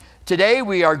Today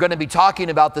we are going to be talking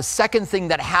about the second thing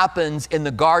that happens in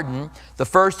the garden. The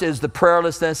first is the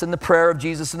prayerlessness and the prayer of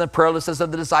Jesus and the prayerlessness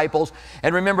of the disciples.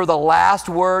 And remember, the last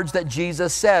words that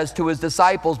Jesus says to his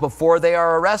disciples before they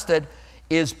are arrested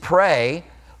is pray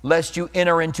lest you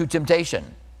enter into temptation.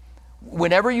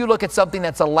 Whenever you look at something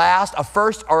that's a last, a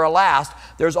first, or a last,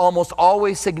 there's almost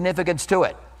always significance to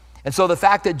it. And so the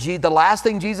fact that the last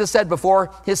thing Jesus said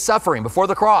before his suffering, before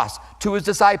the cross, to his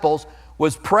disciples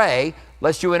was pray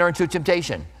lest you enter into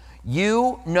temptation.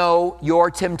 You know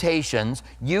your temptations,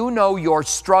 you know your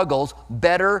struggles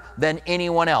better than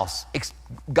anyone else.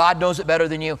 God knows it better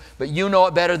than you, but you know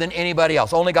it better than anybody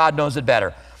else. Only God knows it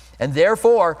better. And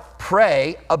therefore,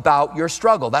 pray about your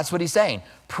struggle. That's what he's saying.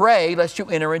 Pray lest you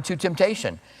enter into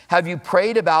temptation. Have you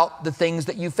prayed about the things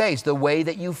that you face, the way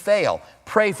that you fail?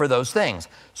 Pray for those things.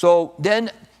 So then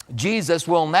Jesus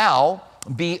will now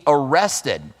be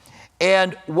arrested.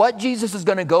 And what Jesus is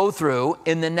going to go through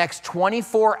in the next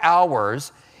 24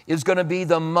 hours is going to be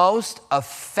the most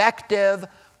effective,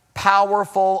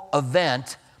 powerful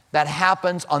event that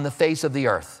happens on the face of the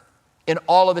earth in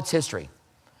all of its history.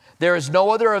 There is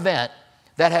no other event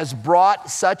that has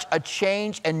brought such a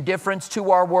change and difference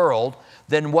to our world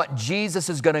than what Jesus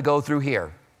is going to go through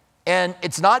here. And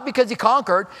it's not because he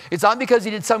conquered. It's not because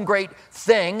he did some great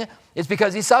thing. It's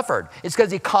because he suffered. It's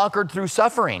because he conquered through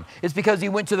suffering. It's because he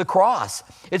went to the cross.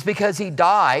 It's because he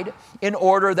died in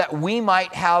order that we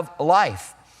might have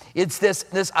life. It's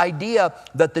this idea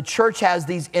that the church has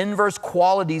these inverse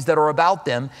qualities that are about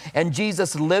them, and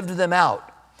Jesus lived them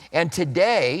out. And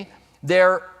today,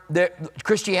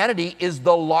 Christianity is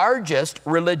the largest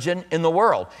religion in the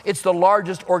world. It's the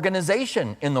largest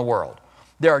organization in the world.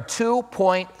 There are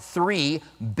 2.3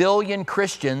 billion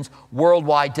Christians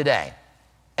worldwide today.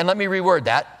 And let me reword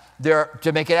that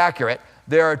to make it accurate.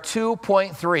 There are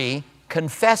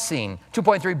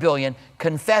 2.3 billion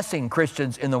confessing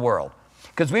Christians in the world.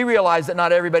 Because we realize that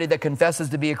not everybody that confesses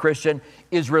to be a Christian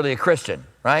is really a Christian,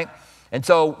 right? And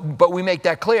so, but we make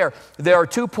that clear. There are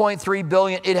 2.3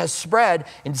 billion. It has spread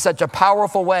in such a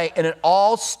powerful way, and it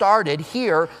all started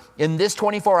here in this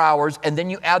 24 hours, and then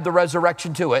you add the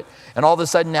resurrection to it, and all of a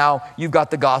sudden now you've got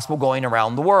the gospel going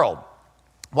around the world.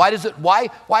 Why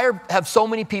have so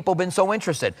many people been so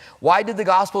interested? Why did the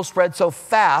gospel spread so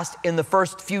fast in the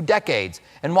first few decades?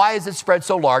 And why is it spread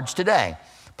so large today?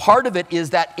 Part of it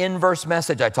is that inverse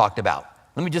message I talked about.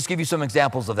 Let me just give you some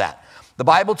examples of that. The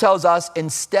Bible tells us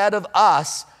instead of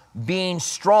us being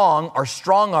strong or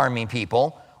strong-arming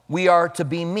people, we are to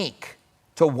be meek,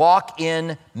 to walk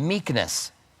in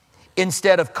meekness.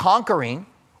 Instead of conquering,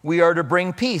 we are to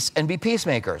bring peace and be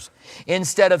peacemakers.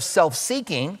 Instead of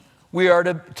self-seeking, we are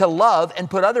to love and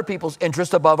put other people's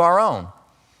interests above our own.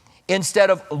 Instead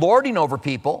of lording over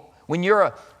people, when you're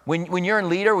a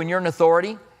leader, when you're an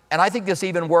authority, and I think this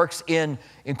even works in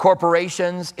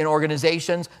corporations, in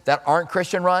organizations that aren't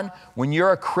Christian run. When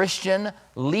you're a Christian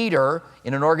leader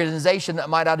in an organization that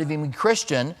might not even be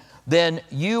Christian, then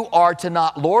you are to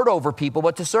not lord over people,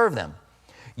 but to serve them.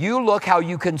 You look how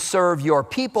you can serve your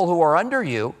people who are under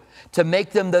you to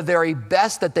make them the very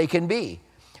best that they can be.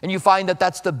 And you find that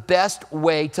that's the best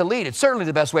way to lead. It's certainly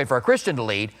the best way for a Christian to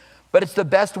lead, but it's the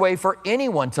best way for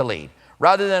anyone to lead.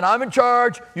 Rather than I'm in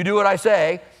charge, you do what I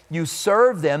say, you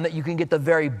serve them that you can get the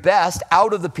very best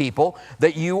out of the people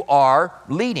that you are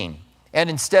leading.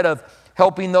 And instead of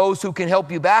helping those who can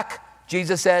help you back,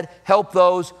 Jesus said, help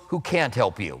those who can't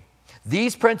help you.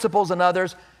 These principles and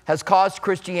others has caused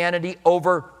Christianity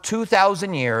over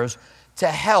 2,000 years to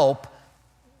help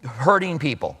hurting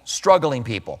people, struggling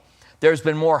people. There's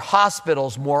been more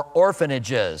hospitals, more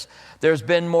orphanages. There's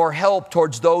been more help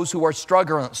towards those who are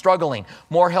struggling,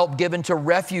 more help given to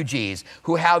refugees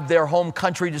who have their home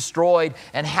country destroyed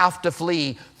and have to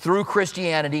flee through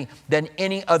Christianity than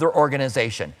any other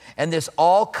organization. And this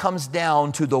all comes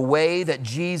down to the way that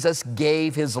Jesus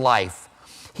gave his life.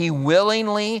 He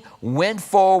willingly went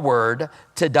forward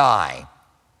to die.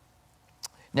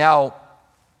 Now,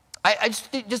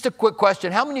 just a quick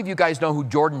question. How many of you guys know who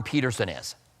Jordan Peterson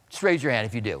is? Just raise your hand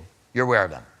if you do. You're aware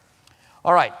of them.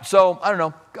 All right, so I don't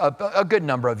know, a good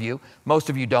number of you. Most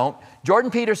of you don't. Jordan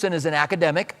Peterson is an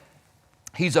academic.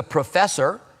 He's a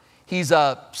professor. He's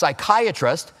a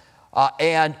psychiatrist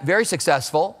and very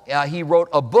successful. He wrote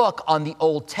a book on the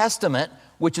Old Testament,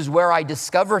 which is where I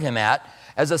discovered him at.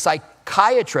 As a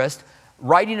psychiatrist,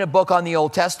 writing a book on the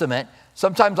Old Testament,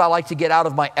 sometimes I like to get out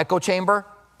of my echo chamber,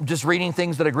 just reading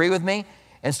things that agree with me,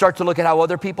 and start to look at how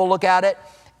other people look at it.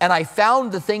 And I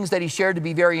found the things that he shared to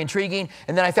be very intriguing.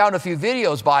 And then I found a few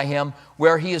videos by him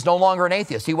where he is no longer an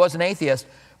atheist. He was an atheist,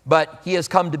 but he has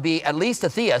come to be at least a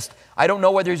theist. I don't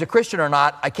know whether he's a Christian or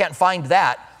not. I can't find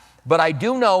that. but I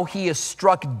do know he is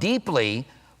struck deeply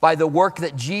by the work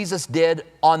that Jesus did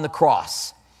on the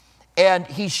cross. And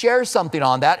he shares something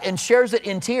on that and shares it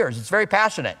in tears. It's very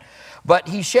passionate. But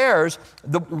he shares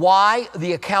why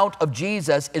the account of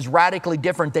Jesus is radically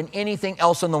different than anything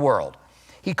else in the world.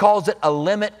 He calls it a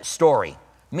limit story,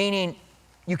 meaning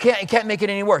you can't make it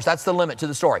any worse. That's the limit to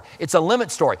the story. It's a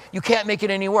limit story. You can't make it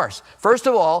any worse. First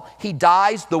of all, he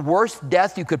dies the worst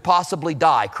death you could possibly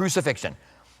die, crucifixion.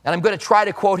 And I'm going to try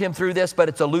to quote him through this, but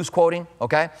it's a loose quoting,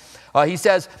 okay? He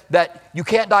says that you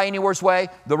can't die any worse way.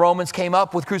 The Romans came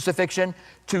up with crucifixion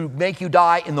to make you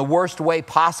die in the worst way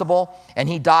possible, and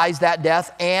he dies that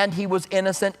death, and he was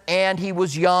innocent, and he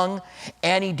was young,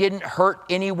 and he didn't hurt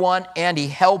anyone, and he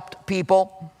helped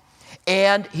people,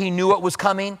 and he knew it was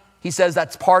coming. He says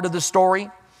that's part of the story,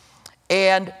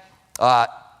 and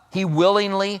he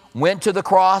willingly went to the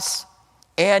cross,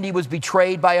 and he was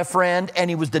betrayed by a friend, and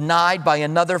he was denied by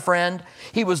another friend.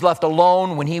 He was left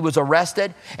alone when he was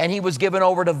arrested, and he was given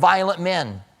over to violent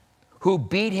men who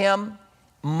beat him,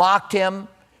 mocked him,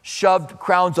 shoved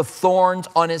crowns of thorns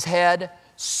on his head,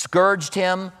 scourged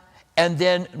him, and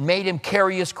then made him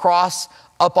carry his cross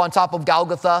up on top of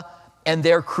Golgotha, and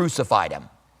there crucified him.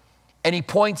 And he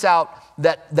points out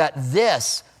that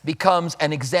this becomes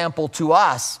an example to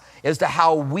us as to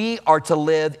how we are to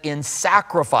live in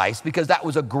sacrifice, because that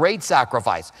was a great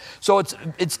sacrifice. So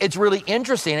it's really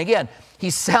interesting. Again,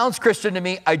 he sounds Christian to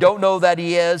me. I don't know that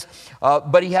he is,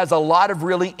 but he has a lot of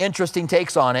really interesting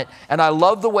takes on it. And I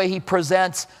love the way he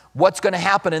presents what's going to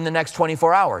happen in the next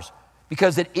 24 hours,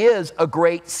 because it is a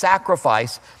great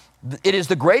sacrifice. It is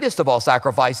the greatest of all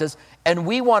sacrifices, and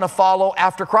we want to follow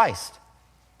after Christ.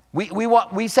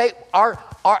 We say,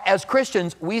 as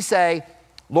Christians, we say,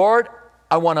 Lord,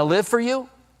 I want to live for you,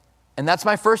 and that's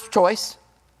my first choice,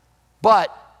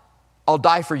 but I'll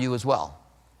die for you as well.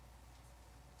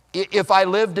 If I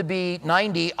live to be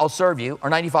 90, I'll serve you, or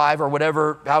 95, or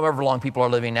whatever, however long people are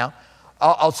living now,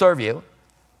 I'll serve you.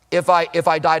 If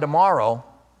I die tomorrow,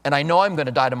 and I know I'm going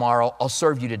to die tomorrow, I'll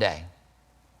serve you today.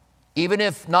 Even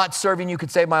if not serving you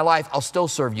could save my life, I'll still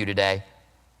serve you today.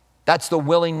 That's the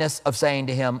willingness of saying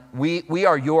to him, we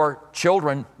are your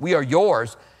children, we are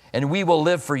yours, and we will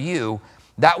live for you.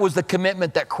 That was the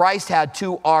commitment that Christ had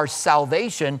to our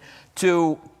salvation,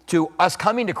 to us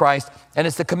coming to Christ, and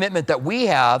it's the commitment that we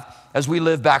have as we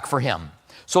live back for him.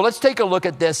 So let's take a look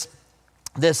at this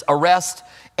arrest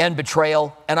and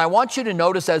betrayal, and I want you to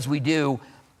notice as we do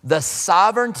the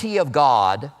sovereignty of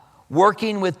God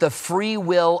working with the free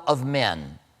will of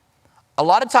men. A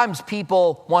lot of times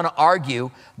people want to argue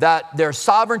that there's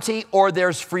sovereignty or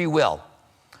there's free will.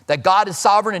 That God is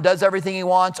sovereign and does everything he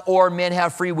wants, or men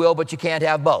have free will, but you can't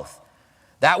have both.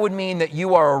 That would mean that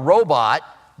you are a robot,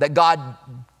 that God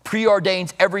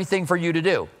preordains everything for you to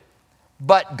do.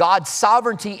 But God's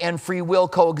sovereignty and free will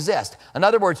coexist. In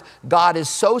other words, God is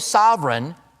so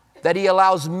sovereign that he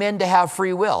allows men to have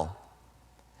free will.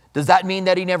 Does that mean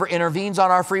that he never intervenes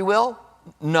on our free will?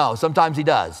 No, sometimes he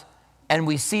does. And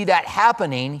we see that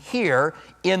happening here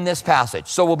in this passage.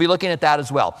 So we'll be looking at that as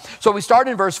well. So we start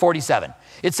in verse 47.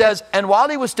 It says, and while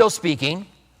he was still speaking,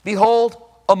 behold,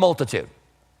 a multitude.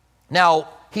 Now,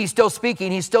 he's still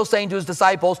speaking. He's still saying to his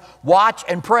disciples, watch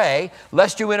and pray,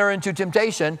 lest you enter into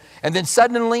temptation. And then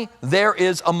suddenly there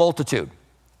is a multitude.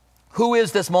 Who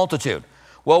is this multitude?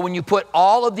 Well, when you put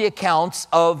all of the accounts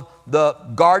of the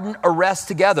garden arrest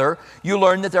together, you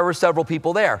learn that there were several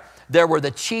people there. There were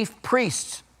the chief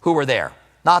priests who were there.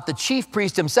 Not the chief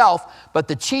priest himself, but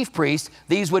the chief priest.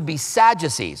 These would be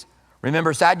Sadducees.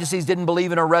 Remember, Sadducees didn't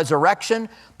believe in a resurrection.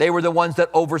 They were the ones that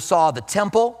oversaw the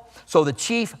temple. So the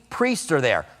chief priests are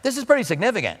there. This is pretty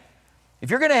significant. If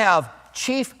you're going to have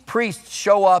chief priests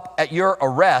show up at your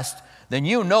arrest, then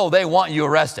you know they want you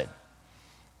arrested.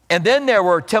 And then there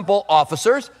were temple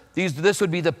officers. This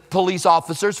would be the police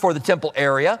officers for the temple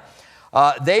area.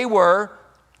 They were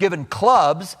given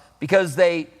clubs because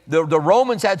the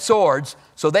Romans had swords,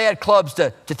 so they had clubs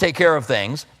to take care of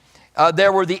things.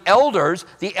 There were the elders.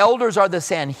 The elders are the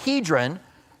Sanhedrin.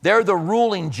 They're the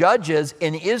ruling judges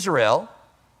in Israel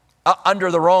under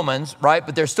the Romans, right?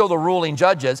 But they're still the ruling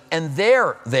judges, and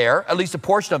they're there. At least a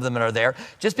portion of them are there.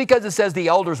 Just because it says the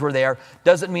elders were there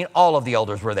doesn't mean all of the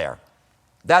elders were there.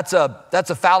 That's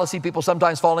a fallacy people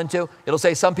sometimes fall into. It'll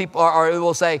say some people, or it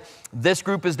will say this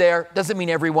group is there. Doesn't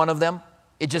mean every one of them.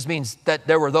 It just means that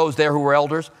there were those there who were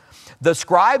elders. The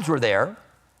scribes were there.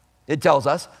 It tells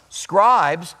us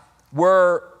scribes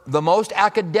were the most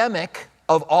academic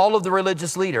of all of the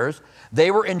religious leaders. They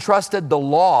were entrusted the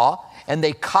law, and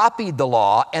they copied the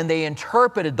law, and they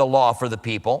interpreted the law for the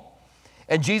people.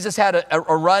 And Jesus had a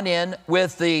run-in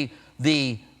with the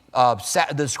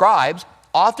scribes,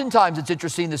 oftentimes it's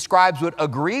interesting, the scribes would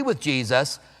agree with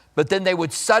Jesus, but then they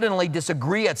would suddenly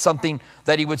disagree at something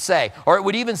that he would say. Or it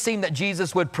would even seem that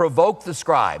Jesus would provoke the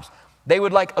scribes. They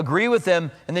would like agree with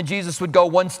him, and then Jesus would go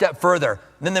one step further.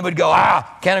 And then they would go,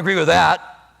 can't agree with that.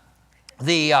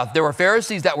 There were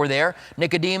Pharisees that were there.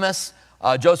 Nicodemus,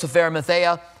 Joseph of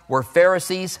Arimathea were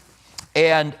Pharisees.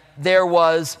 And there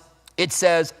was, it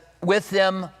says, with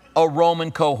them a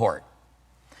Roman cohort.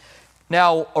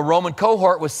 Now, a Roman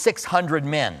cohort was 600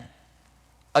 men.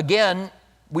 Again,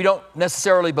 we don't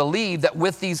necessarily believe that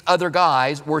with these other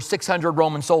guys were 600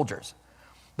 Roman soldiers.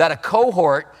 That a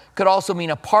cohort could also mean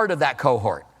a part of that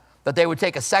cohort. That they would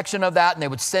take a section of that and they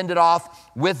would send it off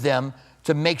with them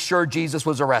to make sure Jesus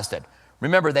was arrested.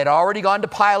 Remember, they'd already gone to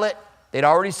Pilate. They'd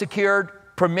already secured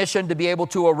permission to be able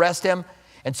to arrest him.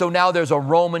 And so now there's a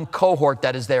Roman cohort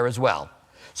that is there as well.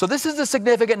 So this is a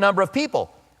significant number of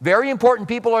people. Very important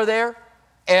people are there,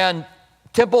 and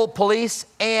temple police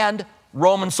and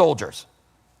Roman soldiers.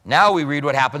 Now we read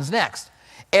what happens next.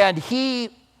 And he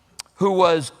who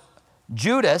was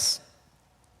Judas,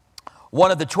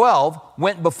 one of the 12,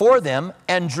 went before them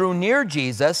and drew near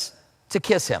Jesus to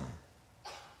kiss him.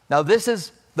 Now this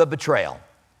is the betrayal,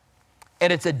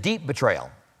 and it's a deep betrayal.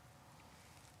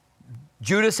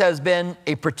 Judas has been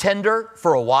a pretender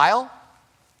for a while.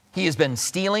 He has been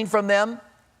stealing from them,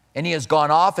 and he has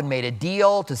gone off and made a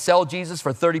deal to sell Jesus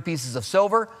for 30 pieces of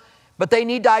silver, but they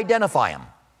need to identify him.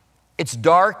 It's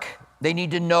dark. They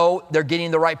need to know they're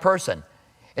getting the right person.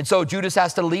 And so Judas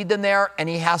has to lead them there, and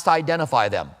he has to identify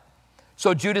them.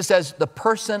 So Judas says, the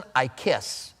person I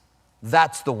kiss,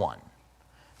 that's the one.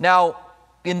 Now,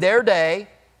 in their day,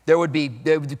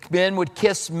 men would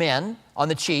kiss men on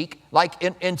the cheek, like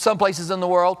in some places in the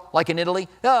world, like in Italy.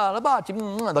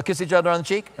 They'll kiss each other on the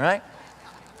cheek, all right?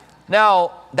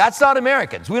 Now, that's not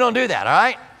Americans. We don't do that, all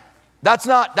right? That's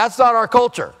not our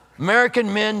culture.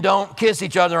 American men don't kiss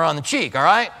each other on the cheek, all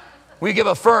right? We give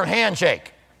a firm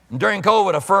handshake. And during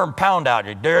COVID, a firm pound out.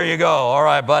 There you go. All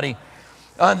right, buddy.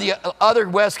 On the other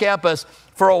West Campus,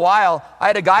 for a while, I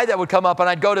had a guy that would come up, and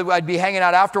I'd be hanging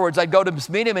out afterwards. I'd go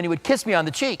to meet him, and he would kiss me on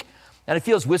the cheek. And I'd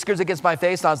feel his whiskers against my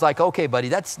face, and I was like, okay, buddy,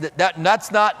 that's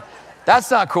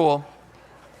not cool.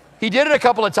 He did it a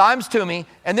couple of times to me,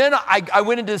 and then I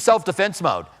went into self-defense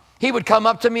mode. He would come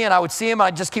up to me, and I would see him, and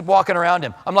I'd just keep walking around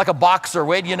him. I'm like a boxer,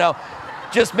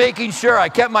 just making sure I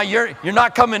kept you're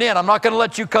not coming in. I'm not going to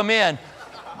let you come in,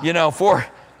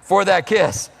 for that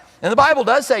kiss. And the Bible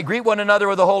does say, greet one another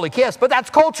with a holy kiss, but that's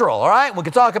cultural, all right? We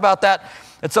can talk about that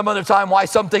at some other time, why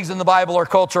some things in the Bible are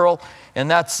cultural, and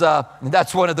that's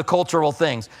one of the cultural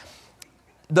things.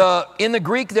 In the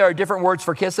Greek, there are different words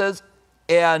for kisses,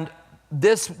 and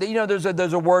this,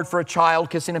 there's a word for a child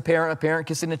kissing a parent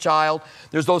kissing a child.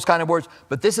 There's those kind of words,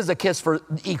 but this is a kiss for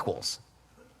equals.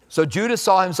 So Judas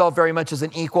saw himself very much as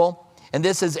an equal, and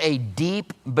this is a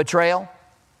deep betrayal.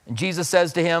 And Jesus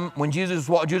says to him, when Judas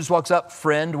walks up,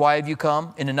 friend, why have you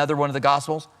come? In another one of the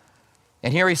Gospels.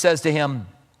 And here he says to him,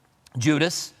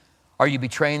 Judas, are you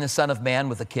betraying the Son of Man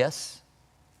with a kiss?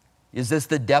 Is this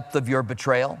the depth of your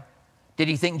betrayal? Did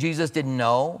he think Jesus didn't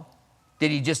know? Did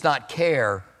he just not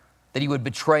care that he would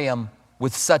betray him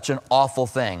with such an awful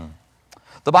thing?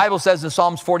 The Bible says in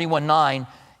Psalms 41:9,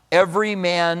 every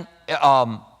man,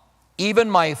 even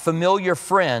my familiar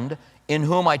friend in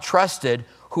whom I trusted,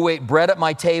 who ate bread at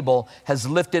my table, has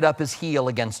lifted up his heel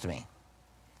against me.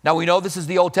 Now we know this is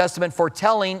the Old Testament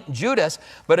foretelling Judas,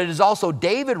 but it is also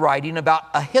David writing about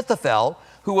Ahithophel,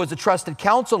 who was a trusted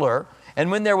counselor. And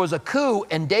when there was a coup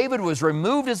and David was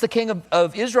removed as the king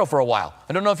of Israel for a while,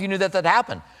 I don't know if you knew that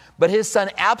happened, but his son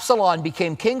Absalom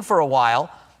became king for a while,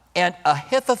 and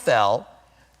Ahithophel,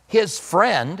 his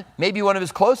friend, maybe one of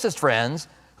his closest friends,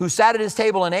 who sat at his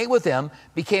table and ate with him,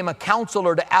 became a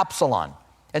counselor to Absalom.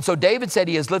 And so David said,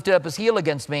 he has lifted up his heel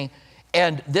against me.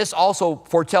 And this also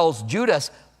foretells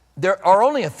Judas. There are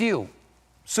only a few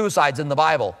suicides in the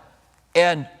Bible,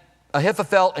 and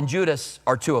Ahithophel and Judas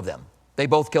are two of them. They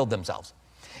both killed themselves.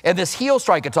 And this heel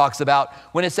strike it talks about,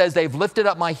 when it says they've lifted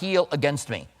up my heel against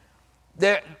me.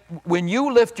 When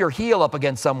you lift your heel up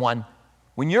against someone,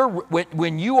 when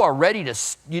you are ready to,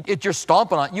 you're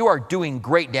stomping on, you are doing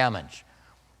great damage.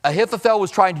 Ahithophel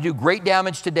was trying to do great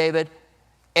damage to David,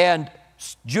 and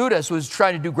Judas was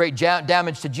trying to do great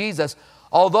damage to Jesus,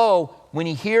 although when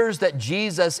he hears that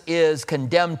Jesus is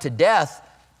condemned to death,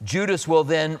 Judas will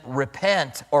then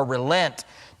repent or relent.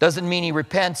 Doesn't mean he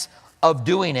repents of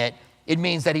doing it. It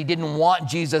means that he didn't want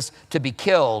Jesus to be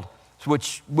killed,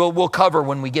 which we'll cover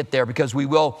when we get there, because we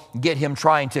will get him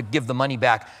trying to give the money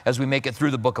back as we make it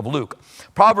through the book of Luke.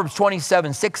 Proverbs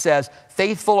 27:6 says,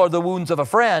 faithful are the wounds of a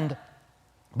friend,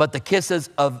 but the kisses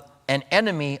of an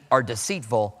enemy are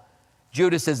deceitful.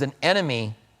 Judas is an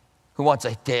enemy who wants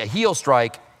a heel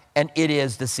strike, and it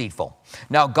is deceitful.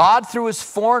 Now, God, through his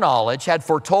foreknowledge, had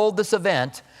foretold this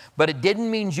event, but it didn't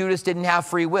mean Judas didn't have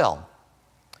free will.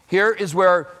 Here is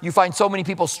where you find so many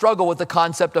people struggle with the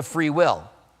concept of free will.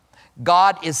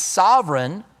 God is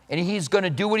sovereign, and he's going to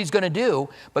do what he's going to do,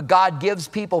 but God gives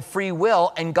people free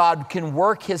will, and God can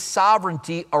work his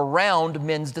sovereignty around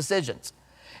men's decisions.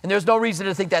 And there's no reason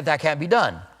to think that that can't be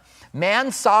done.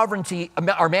 Man's sovereignty,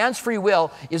 or man's free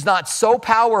will, is not so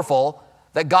powerful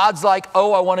that God's like,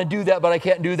 oh, I want to do that, but I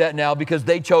can't do that now because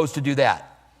they chose to do that.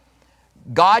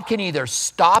 God can either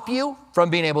stop you from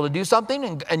being able to do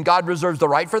something, and God reserves the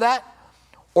right for that,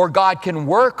 or God can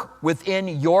work within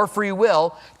your free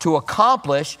will to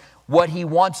accomplish what he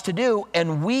wants to do,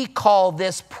 and we call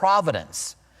this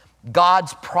providence.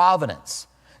 God's providence.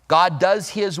 God does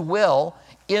his will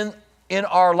in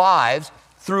our lives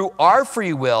through our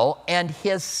free will and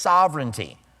his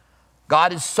sovereignty.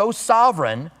 God is so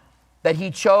sovereign that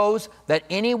he chose that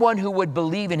anyone who would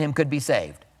believe in him could be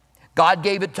saved. God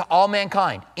gave it to all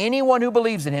mankind. Anyone who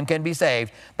believes in him can be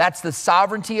saved. That's the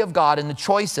sovereignty of God and the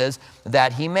choices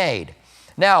that he made.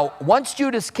 Now, once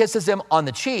Judas kisses him on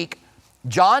the cheek,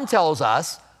 John tells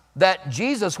us that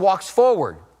Jesus walks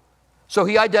forward. So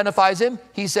he identifies him.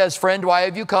 He says, friend, why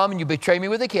have you come? And you betray me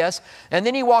with a kiss. And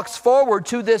then he walks forward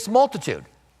to this multitude.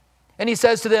 And he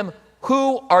says to them,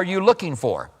 who are you looking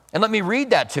for? And let me read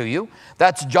that to you.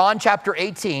 That's John chapter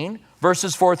 18,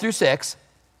 verses 4 through 6.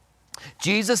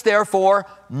 Jesus, therefore,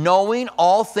 knowing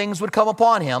all things would come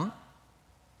upon him,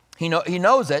 he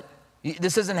knows it.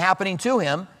 This isn't happening to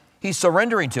him. He's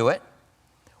surrendering to it.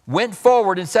 Went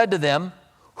forward and said to them,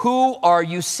 who are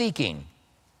you seeking?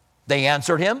 They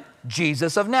answered him,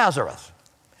 Jesus of Nazareth.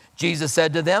 Jesus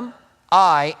said to them,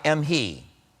 I am he.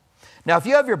 Now, if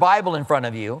you have your Bible in front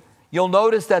of you, you'll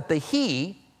notice that the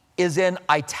he is in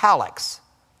italics.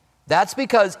 That's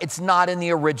because it's not in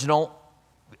the original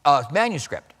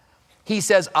manuscript. He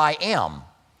says, I am.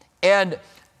 And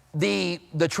the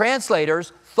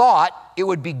translators thought it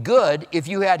would be good if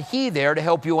you had he there to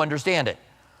help you understand it.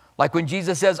 Like when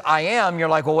Jesus says, I am, you're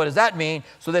like, well, what does that mean?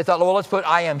 So they thought, well, let's put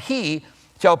I am he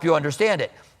to help you understand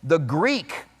it. The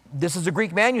Greek, this is a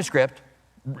Greek manuscript,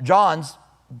 John's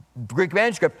Greek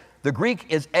manuscript. The Greek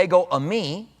is ego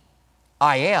eimi,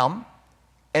 I am.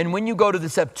 And when you go to the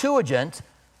Septuagint,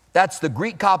 that's the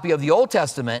Greek copy of the Old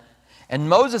Testament, and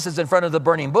Moses is in front of the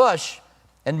burning bush,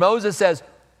 and Moses says,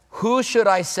 who should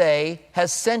I say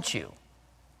has sent you?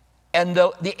 And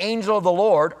the angel of the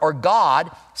Lord, or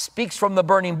God, speaks from the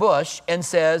burning bush and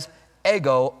says,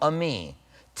 ego eimi.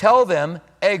 Tell them,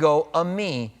 ego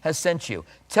eimi has sent you.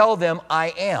 Tell them,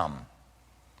 I am.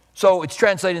 So it's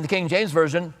translated in the King James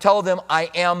Version, tell them, I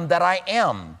am that I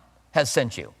am has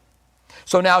sent you.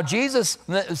 So now Jesus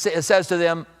says to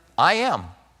them, I am.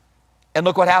 And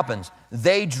look what happens.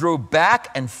 They drew back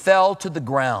and fell to the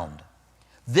ground.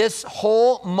 This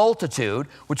whole multitude,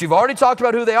 which we've already talked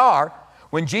about who they are,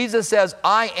 when Jesus says,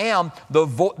 I am,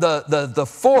 the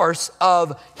force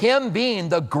of him being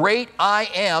the great I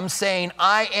am, saying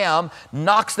I am,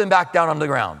 knocks them back down on the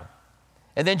ground.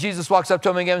 And then Jesus walks up to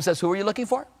them again and says, who are you looking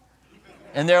for?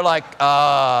 And they're like,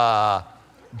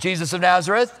 Jesus of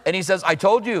Nazareth. And he says, I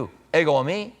told you, ego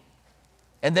eimi.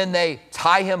 And then they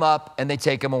tie him up and they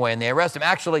take him away and they arrest him.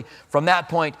 Actually, from that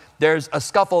point, there's a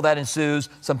scuffle that ensues,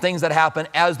 some things that happen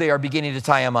as they are beginning to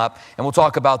tie him up. And we'll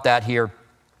talk about that here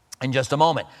in just a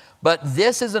moment. But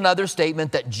this is another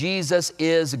statement that Jesus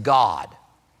is God.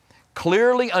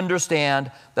 Clearly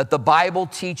understand that the Bible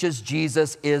teaches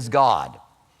Jesus is God.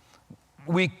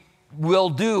 We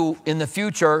will do in the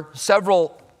future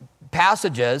several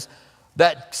passages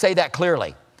that say that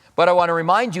clearly. But I want to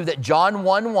remind you that John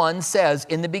 1:1 says,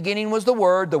 in the beginning was the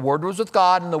Word was with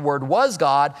God, and the Word was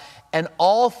God, and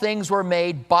all things were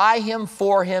made by him,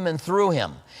 for him, and through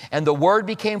him. And the Word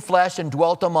became flesh and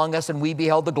dwelt among us, and we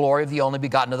beheld the glory of the only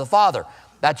begotten of the Father.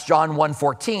 That's John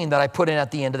 1:14 that I put in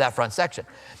at the end of that front section.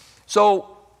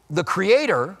 So the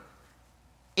Creator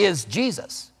is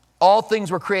Jesus. All things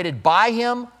were created by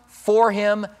him, for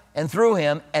him, and through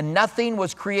him, and nothing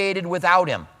was created without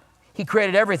him. He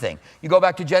created everything. You go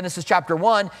back to Genesis chapter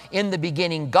 1, in the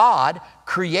beginning God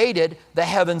created the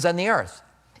heavens and the earth.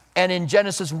 And in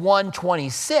Genesis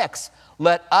 1:26,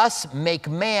 let us make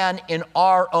man in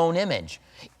our own image.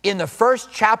 In the first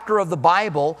chapter of the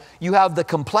Bible, you have the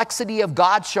complexity of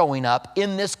God showing up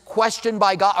in this question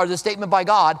by God, or the statement by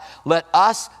God, let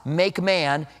us make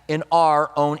man in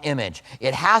our own image.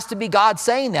 It has to be God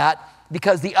saying that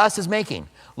because the us is making.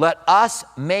 let us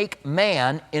make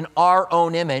man in our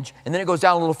own image. And then it goes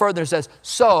down a little further and says,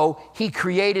 so he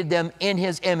created them in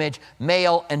his image,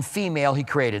 male and female he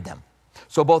created them.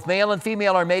 So both male and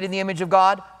female are made in the image of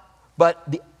God,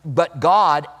 but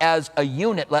God as a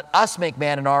unit, let us make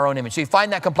man in our own image. So you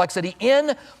find that complexity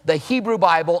in the Hebrew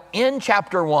Bible in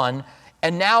chapter 1,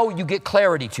 and now you get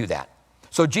clarity to that.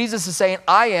 So Jesus is saying,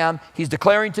 I am. He's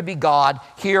declaring to be God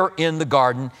here in the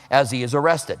garden as he is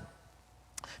arrested.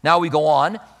 Now we go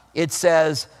on. It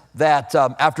says that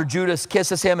after Judas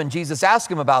kisses him and Jesus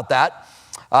asks him about that,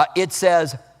 it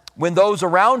says, when those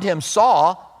around him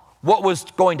saw what was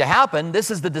going to happen,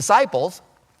 this is the disciples,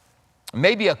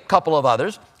 maybe a couple of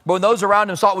others, but when those around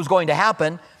him saw what was going to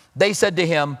happen, they said to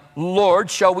him, Lord,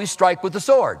 shall we strike with the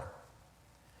sword?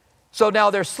 So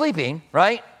now they're sleeping,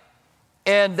 right?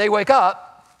 And they wake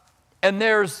up, and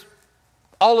there's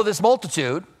all of this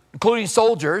multitude, including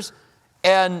soldiers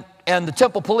and the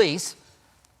temple police,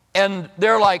 and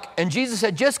they're like, and Jesus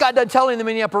had just got done telling them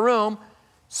in the upper room,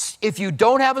 if you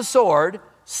don't have a sword,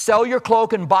 sell your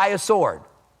cloak and buy a sword.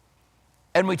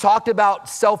 And we talked about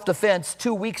self-defense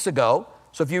 2 weeks ago.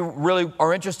 So if you really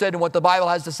are interested in what the Bible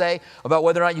has to say about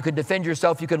whether or not you can defend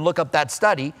yourself, you can look up that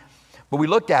study. But we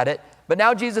looked at it. But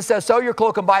now Jesus says, sell your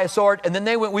cloak and buy a sword. And then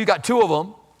they went, we got 2 of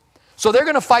them. So they're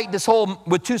going to fight this whole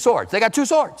with 2 swords. They got 2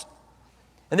 swords.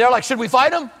 And they're like, should we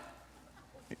fight them?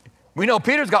 We know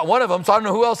Peter's got one of them, so I don't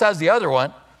know who else has the other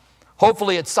one.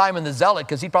 Hopefully it's Simon the Zealot,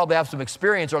 because he probably has some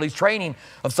experience or at least training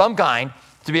of some kind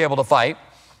to be able to fight.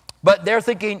 But they're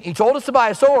thinking, he told us to buy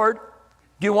a sword.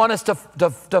 Do you want us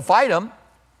to fight him?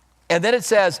 And then it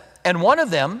says, and one of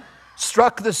them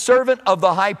struck the servant of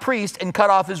the high priest and cut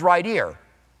off his right ear.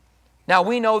 Now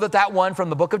we know that one from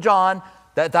the book of John,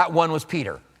 that one was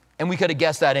Peter. And we could have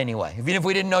guessed that anyway, even if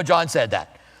we didn't know John said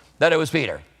that it was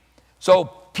Peter. So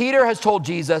Peter has told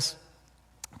Jesus,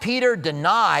 Peter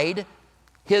denied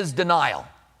his denial.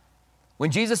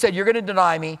 When Jesus said, you're going to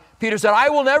deny me, Peter said, I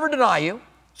will never deny you.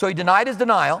 So he denied his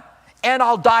denial, and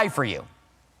I'll die for you.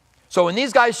 So when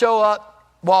these guys show up,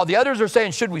 while the others are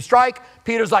saying, should we strike?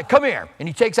 Peter's like, come here. And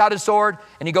he takes out his sword,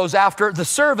 and he goes after the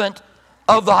servant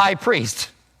of the high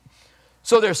priest.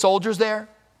 So there's soldiers there.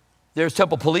 There's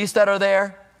temple police that are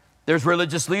there. There's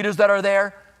religious leaders that are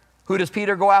there. Who does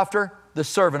Peter go after? The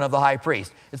servant of the high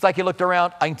priest. It's like he looked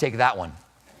around, I can take that one.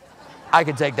 I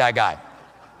can take that guy.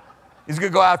 He's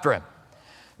going to go after him.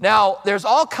 Now, there's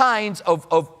all kinds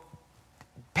of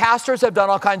pastors have done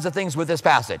all kinds of things with this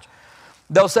passage.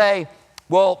 They'll say,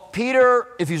 well, Peter,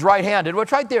 if he's right-handed,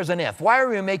 which right there's an if. Why are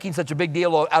we making such a big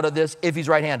deal out of this if he's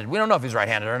right-handed? We don't know if he's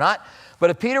right-handed or not. But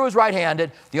if Peter was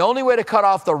right-handed, the only way to cut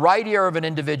off the right ear of an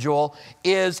individual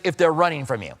is if they're running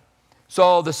from you.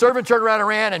 So the servant turned around and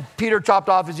ran, and Peter chopped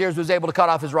off his ears, was able to cut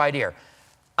off his right ear.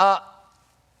 I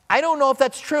don't know if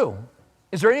that's true.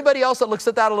 Is there anybody else that looks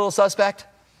at that a little suspect?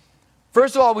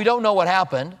 First of all, we don't know what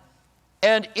happened.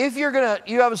 And if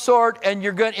you have a sword and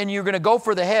you're going to go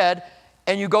for the head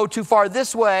and you go too far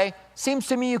this way, seems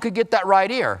to me you could get that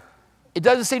right ear. It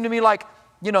doesn't seem to me like,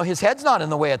 his head's not in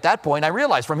the way at that point. I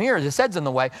realize from here his head's in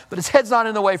the way, but his head's not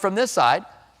in the way from this side.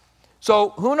 So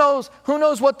who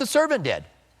knows what the servant did?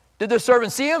 Did the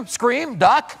servant see him, scream,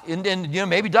 duck, and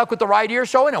maybe duck with the right ear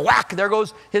showing, and whack, there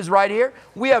goes his right ear?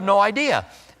 We have no idea.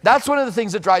 That's one of the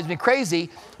things that drives me crazy,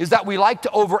 is that we like to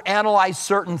overanalyze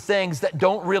certain things that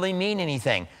don't really mean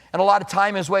anything. And a lot of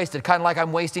time is wasted, kind of like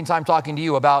I'm wasting time talking to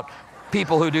you about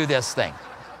people who do this thing.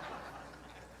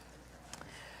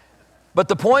 But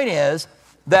the point is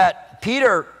that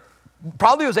Peter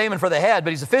probably was aiming for the head, but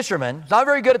he's a fisherman. He's not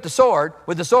very good at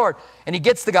with the sword, and he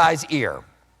gets the guy's ear.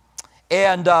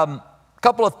 And a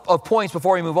couple of points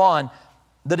before we move on.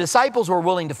 The disciples were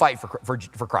willing to fight for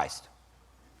Christ.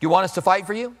 Do you want us to fight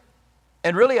for you?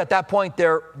 And really at that point,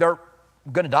 they're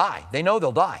going to die. They know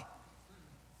they'll die.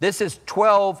 This is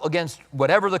 12 against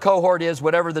whatever the cohort is,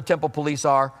 whatever the temple police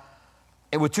are,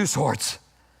 and with 2 swords.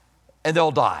 And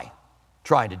they'll die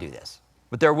trying to do this.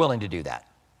 But they're willing to do that.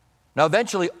 Now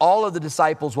eventually, all of the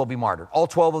disciples will be martyred. All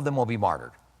 12 of them will be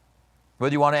martyred.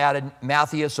 Whether you want to add in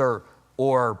Matthias or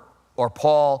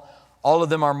Paul, all of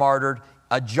them are martyred.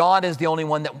 John is the only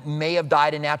one that may have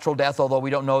died a natural death, although we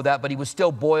don't know that, but he was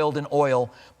still boiled in oil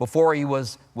before he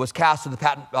was cast to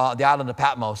the island of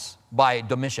Patmos by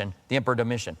Domitian, the Emperor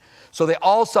Domitian. So they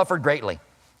all suffered greatly.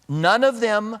 None of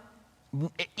them,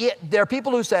 there are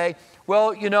people who say, well,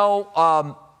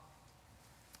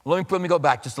 let me go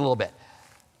back just a little bit.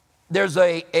 There's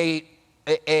a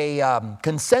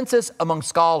consensus among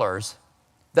scholars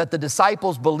that the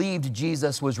disciples believed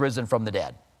Jesus was risen from the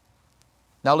dead.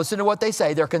 Now listen to what they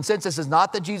say. Their consensus is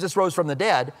not that Jesus rose from the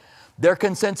dead. Their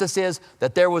consensus is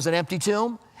that there was an empty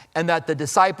tomb and that the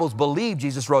disciples believed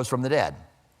Jesus rose from the dead.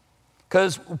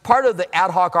 Because part of the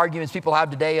ad hoc arguments people have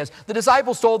today is the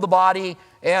disciples stole the body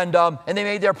and they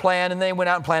made their plan and they went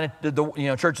out and planted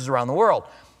the churches around the world.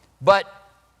 But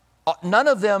none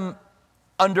of them,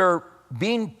 under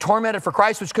being tormented for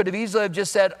Christ, which could have easily have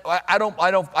just said, I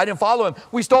didn't follow him.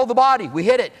 We stole the body. We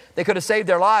hid it. They could have saved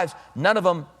their lives. None of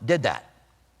them did that.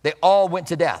 They all went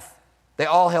to death. They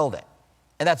all held it.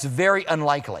 And that's very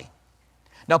unlikely.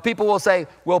 Now, people will say,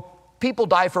 well, people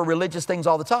die for religious things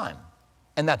all the time.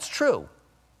 And that's true.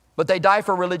 But they die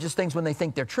for religious things when they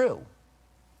think they're true.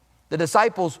 The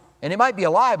disciples, and it might be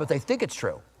a lie, but they think it's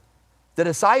true. The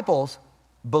disciples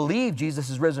believe Jesus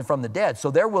is risen from the dead,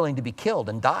 so they're willing to be killed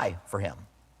and die for him.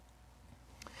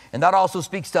 And that also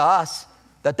speaks to us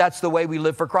that that's the way we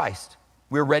live for Christ.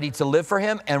 We're ready to live for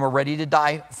him and we're ready to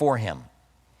die for him.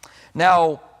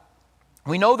 Now,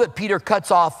 we know that Peter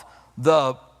cuts off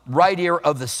the right ear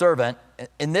of the servant,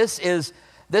 and this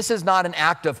is not an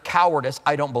act of cowardice,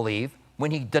 I don't believe,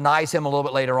 when he denies him a little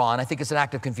bit later on. I think it's an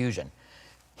act of confusion.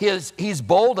 He's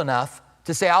bold enough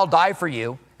to say, I'll die for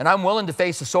you, and I'm willing to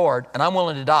face the sword, and I'm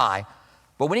willing to die.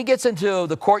 But when he gets into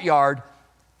the courtyard,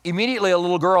 immediately a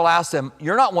little girl asks him,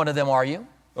 you're not one of them, are you?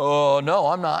 Oh, no,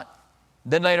 I'm not.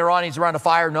 Then later on, he's around a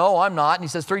fire. No, I'm not. And he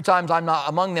says 3 times, I'm not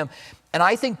among them. And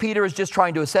I think Peter is just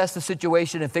trying to assess the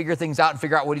situation and figure things out and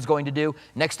figure out what he's going to do.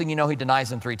 Next thing you know, he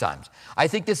denies him 3 times. I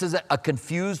think this is a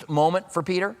confused moment for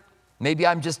Peter. Maybe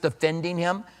I'm just defending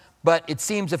him, but it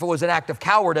seems if it was an act of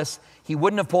cowardice, he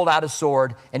wouldn't have pulled out his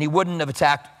sword and he wouldn't have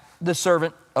attacked the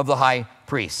servant of the high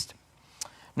priest.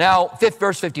 Now,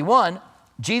 verse 51,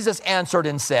 Jesus answered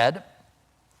and said,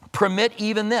 permit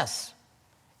even this.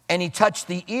 And he touched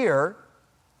the ear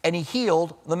and he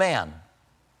healed the man.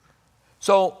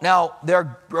 So now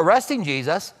they're arresting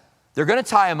Jesus. They're going to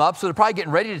tie him up. So they're probably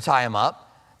getting ready to tie him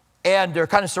up. And they're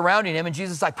kind of surrounding him. And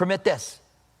Jesus is like, permit this.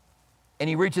 And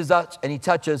he reaches up and he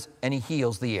touches and he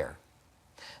heals the ear.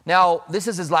 Now, this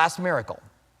is his last miracle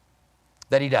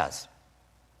that he does.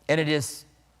 And it is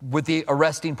with the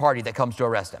arresting party that comes to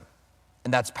arrest him.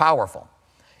 And that's powerful.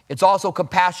 It's also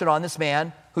compassion on this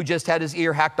man who just had his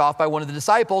ear hacked off by one of the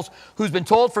disciples, who's been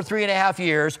told for 3.5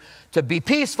 years to be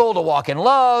peaceful, to walk in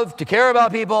love, to care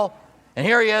about people. And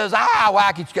here he is,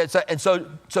 wacky. And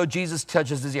so Jesus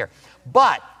touches his ear.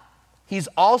 But he's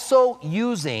also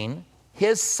using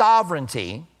his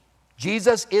sovereignty.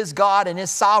 Jesus is God and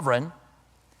is sovereign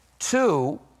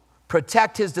to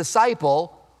protect his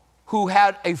disciple who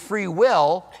had a free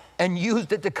will and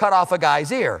used it to cut off a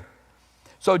guy's ear.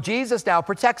 So Jesus now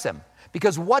protects him.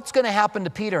 Because what's going to happen to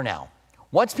Peter now?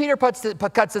 Once Peter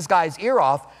cuts this guy's ear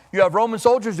off, you have Roman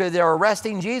soldiers there. They're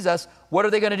arresting Jesus. What are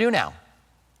they going to do now?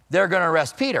 They're going to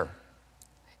arrest Peter.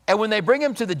 And when they bring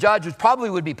him to the judge, which probably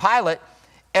would be Pilate,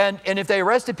 and if they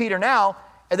arrested Peter now,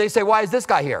 and they say, why is this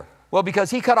guy here? Well,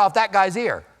 because he cut off that guy's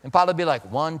ear. And Pilate would be like,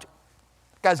 that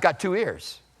guy's got 2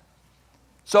 ears.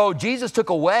 So Jesus took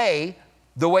away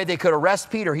the way they could arrest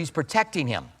Peter. He's protecting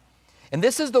him. And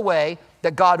this is the way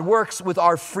that God works with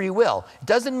our free will. It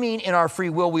doesn't mean in our free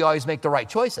will we always make the right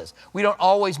choices. We don't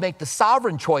always make the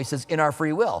sovereign choices in our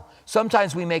free will.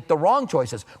 Sometimes we make the wrong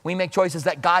choices. We make choices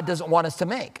that God doesn't want us to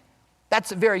make.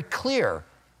 That's very clear.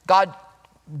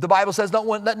 The Bible says,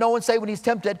 let no one say when he's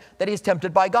tempted that he's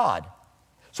tempted by God.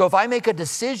 So if I make a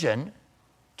decision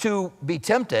to be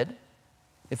tempted,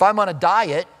 if I'm on a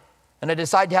diet and I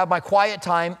decide to have my quiet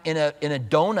time in a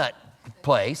donut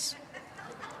place,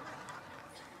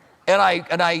 and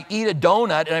I eat a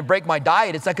donut and I break my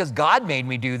diet, it's not because God made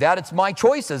me do that. It's my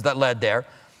choices that led there.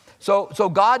 So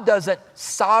God doesn't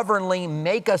sovereignly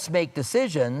make us make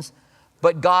decisions,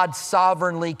 but God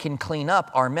sovereignly can clean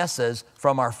up our messes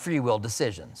from our free will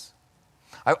decisions.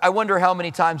 I wonder how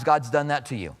many times God's done that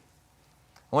to you.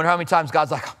 I wonder how many times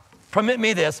God's like, permit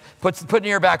me this, putting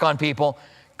your back on people,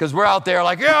 because we're out there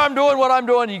like, yeah, I'm doing what I'm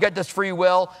doing. And you get this free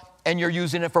will and you're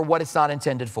using it for what it's not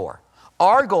intended for.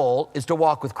 Our goal is to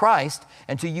walk with Christ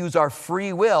and to use our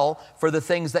free will for the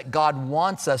things that God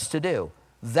wants us to do.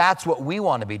 That's what we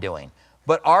want to be doing.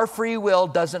 But our free will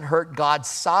doesn't hurt God's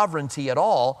sovereignty at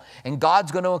all, and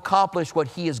God's going to accomplish what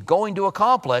he is going to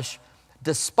accomplish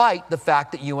despite the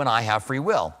fact that you and I have free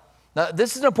will. Now,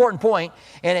 this is an important point,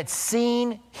 and it's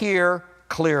seen here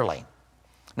clearly.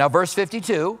 Now, verse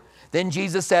 52, then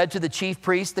Jesus said to the chief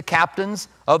priests, the captains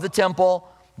of the temple,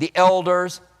 the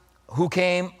elders, who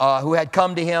had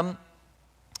come to him,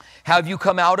 have you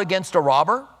come out against a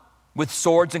robber with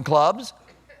swords and clubs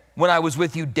when I was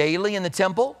with you daily in the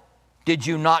temple? Did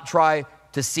you not try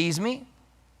to seize me?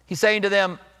 He's saying to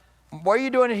them, why are you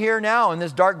doing it here now in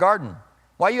this dark garden?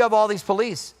 Why do you have all these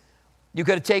police? You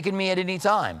could have taken me at any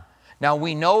time. Now,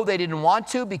 we know they didn't want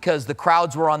to because the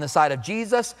crowds were on the side of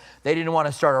Jesus. They didn't want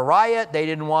to start a riot. They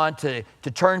didn't want to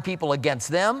turn people against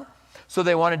them. So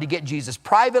they wanted to get Jesus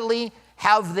privately,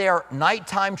 have their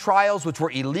nighttime trials, which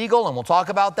were illegal, and we'll talk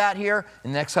about that here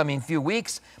in the next coming few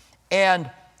weeks. And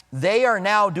they are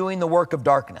now doing the work of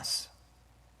darkness.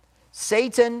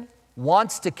 Satan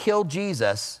wants to kill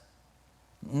Jesus,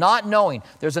 not knowing.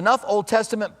 There's enough Old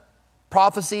Testament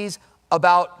prophecies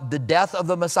about the death of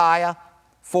the Messiah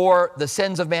for the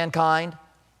sins of mankind,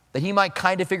 that he might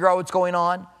kind of figure out what's going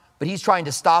on, but he's trying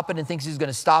to stop it and thinks he's going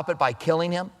to stop it by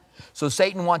killing him. So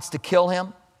Satan wants to kill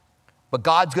him, but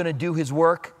God's going to do his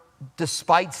work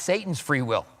despite Satan's free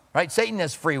will, right? Satan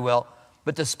has free will,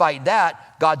 but despite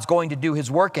that, God's going to do his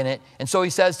work in it. And so he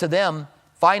says to them,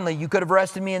 finally, you could have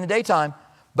arrested me in the daytime,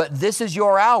 but this is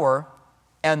your hour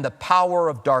and the power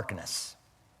of darkness.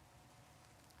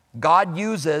 God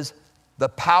uses the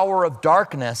power of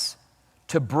darkness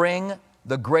to bring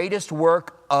the greatest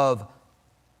work of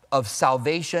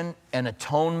salvation and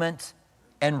atonement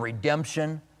and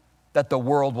redemption that the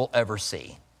world will ever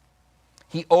see.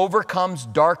 He overcomes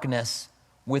darkness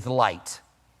with light.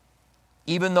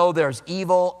 Even though there's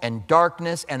evil and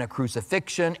darkness and a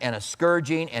crucifixion and a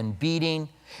scourging and beating,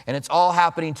 and it's all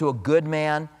happening to a good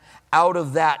man, out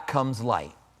of that comes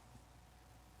light.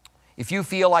 If you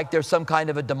feel like there's some kind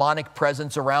of a demonic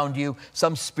presence around you,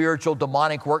 some spiritual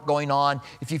demonic work going on,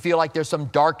 if you feel like there's some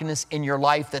darkness in your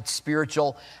life that's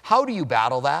spiritual, how do you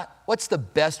battle that? What's the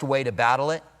best way to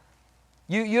battle it?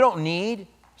 You don't need,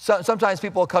 sometimes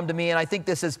people will come to me, and I think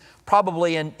this is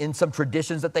probably in some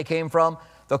traditions that they came from.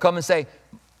 They'll come and say,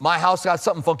 my house got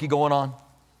something funky going on.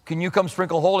 Can you come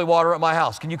sprinkle holy water at my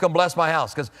house? Can you come bless my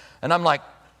house? And I'm like,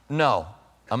 no,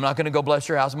 I'm not going to go bless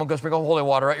your house. I'm going to go sprinkle holy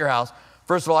water at your house.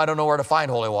 First of all, I don't know where to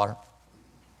find holy water.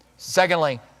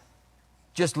 Secondly,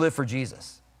 just live for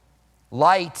Jesus.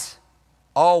 Light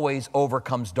always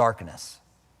overcomes darkness.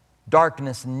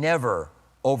 Darkness never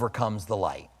overcomes the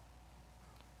light.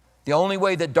 The only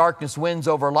way that darkness wins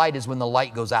over light is when the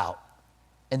light goes out,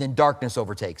 and then darkness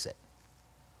overtakes it.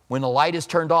 When the light is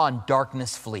turned on,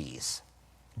 darkness flees.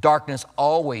 Darkness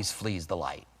always flees the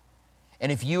light.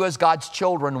 And if you as God's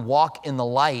children walk in the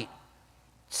light,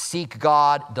 seek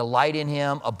God, delight in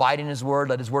Him, abide in His Word,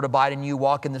 let His Word abide in you,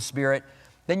 walk in the Spirit,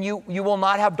 then you will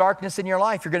not have darkness in your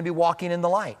life. You're going to be walking in the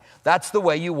light. That's the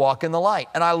way you walk in the light.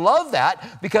 And I love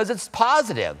that because it's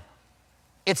positive.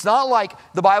 It's not like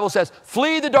the Bible says,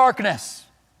 flee the darkness.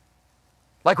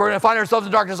 Like we're going to find ourselves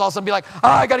in darkness all of a sudden and be like,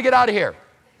 I got to get out of here.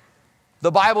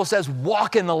 The Bible says,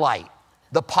 walk in the light,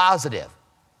 the positive.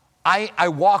 I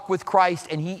walk with Christ,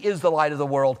 and He is the light of the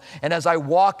world. And as I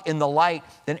walk in the light,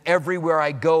 then everywhere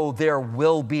I go, there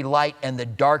will be light, and the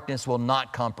darkness will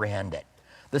not comprehend it.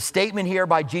 The statement here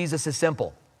by Jesus is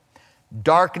simple.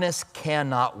 Darkness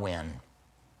cannot win.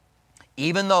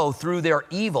 Even though through their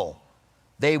evil,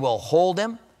 they will hold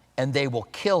Him and they will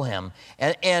kill Him.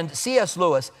 And C.S.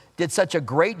 Lewis did such a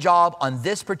great job on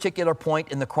this particular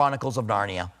point in the Chronicles of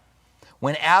Narnia.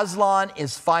 When Aslan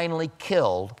is finally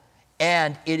killed,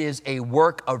 and it is a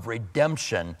work of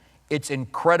redemption, it's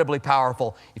incredibly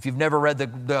powerful. If you've never read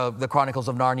the Chronicles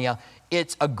of Narnia,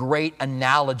 it's a great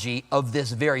analogy of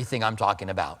this very thing I'm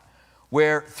talking about,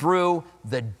 where through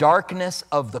the darkness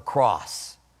of the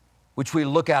cross, which we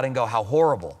look at and go, how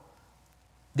horrible,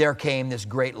 there came this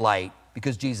great light,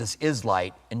 because Jesus is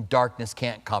light, and darkness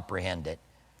can't comprehend it.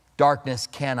 Darkness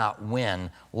cannot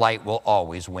win. Light will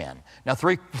always win. Now,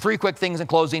 three quick things in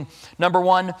closing. Number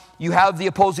one, you have the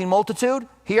opposing multitude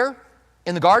here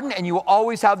in the garden, and you will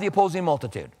always have the opposing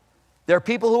multitude. There are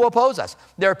people who oppose us.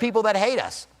 There are people that hate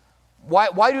us.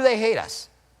 Why do they hate us?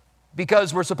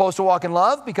 Because we're supposed to walk in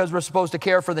love? Because we're supposed to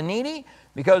care for the needy?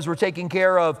 Because we're taking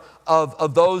care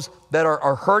of those that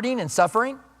are hurting and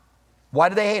suffering? Why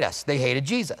do they hate us? They hated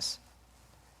Jesus.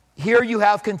 Here you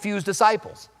have confused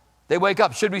disciples. They wake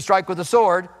up, should we strike with a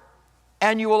sword?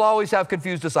 And you will always have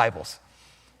confused disciples.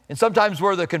 And sometimes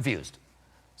we're the confused.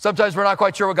 Sometimes we're not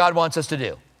quite sure what God wants us to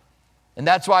do. And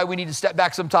that's why we need to step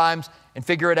back sometimes and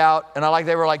figure it out. And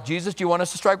they were like, Jesus, do you want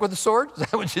us to strike with a sword?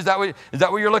 Is that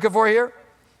what you're looking for here?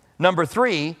 Number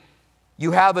three,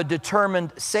 you have a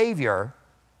determined Savior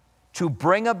to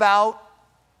bring about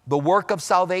the work of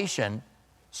salvation,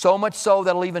 so much so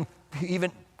that he'll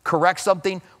even correct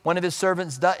something one of His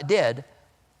servants did,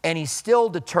 and He's still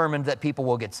determined that people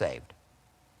will get saved.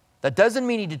 That doesn't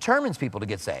mean He determines people to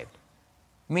get saved.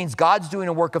 It means God's doing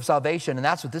a work of salvation, and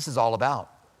that's what this is all about.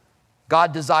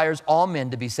 God desires all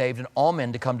men to be saved and all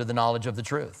men to come to the knowledge of the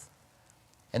truth.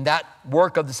 And that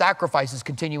work of the sacrifice is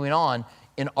continuing on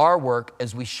in our work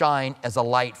as we shine as a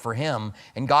light for Him.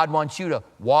 And God wants you to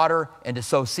water and to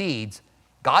sow seeds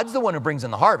God's the one who brings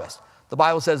in the harvest. The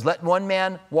Bible says, let one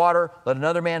man water, let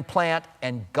another man plant,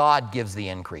 and God gives the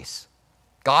increase.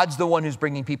 God's the one who's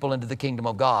bringing people into the kingdom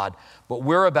of God, but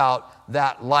we're about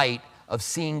that light of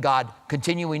seeing God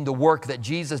continuing the work that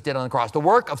Jesus did on the cross. The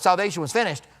work of salvation was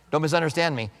finished. Don't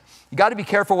misunderstand me. You got to be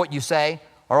careful what you say,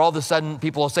 or all of a sudden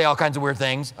people will say all kinds of weird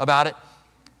things about it.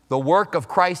 The work of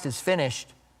Christ is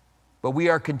finished, but we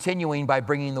are continuing by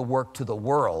bringing the work to the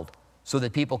world so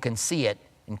that people can see it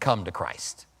and come to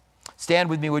Christ. Stand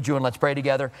with me, would you, and let's pray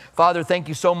together. Father, thank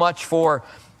you so much for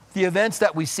the events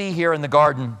that we see here in the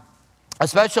garden,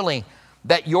 especially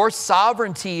that your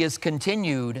sovereignty is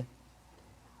continued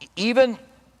even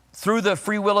through the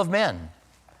free will of men,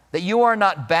 that you are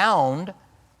not bound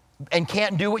and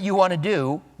can't do what you want to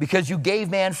do because you gave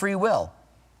man free will.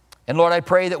 And Lord, I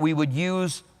pray that we would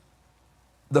use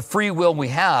the free will we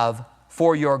have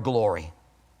for your glory.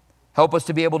 Help us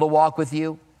to be able to walk with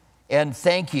you, and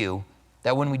thank you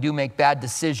that when we do make bad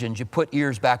decisions, you put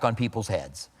ears back on people's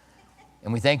heads.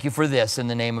 And we thank you for this. In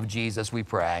the name of Jesus, we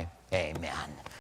pray. Amen.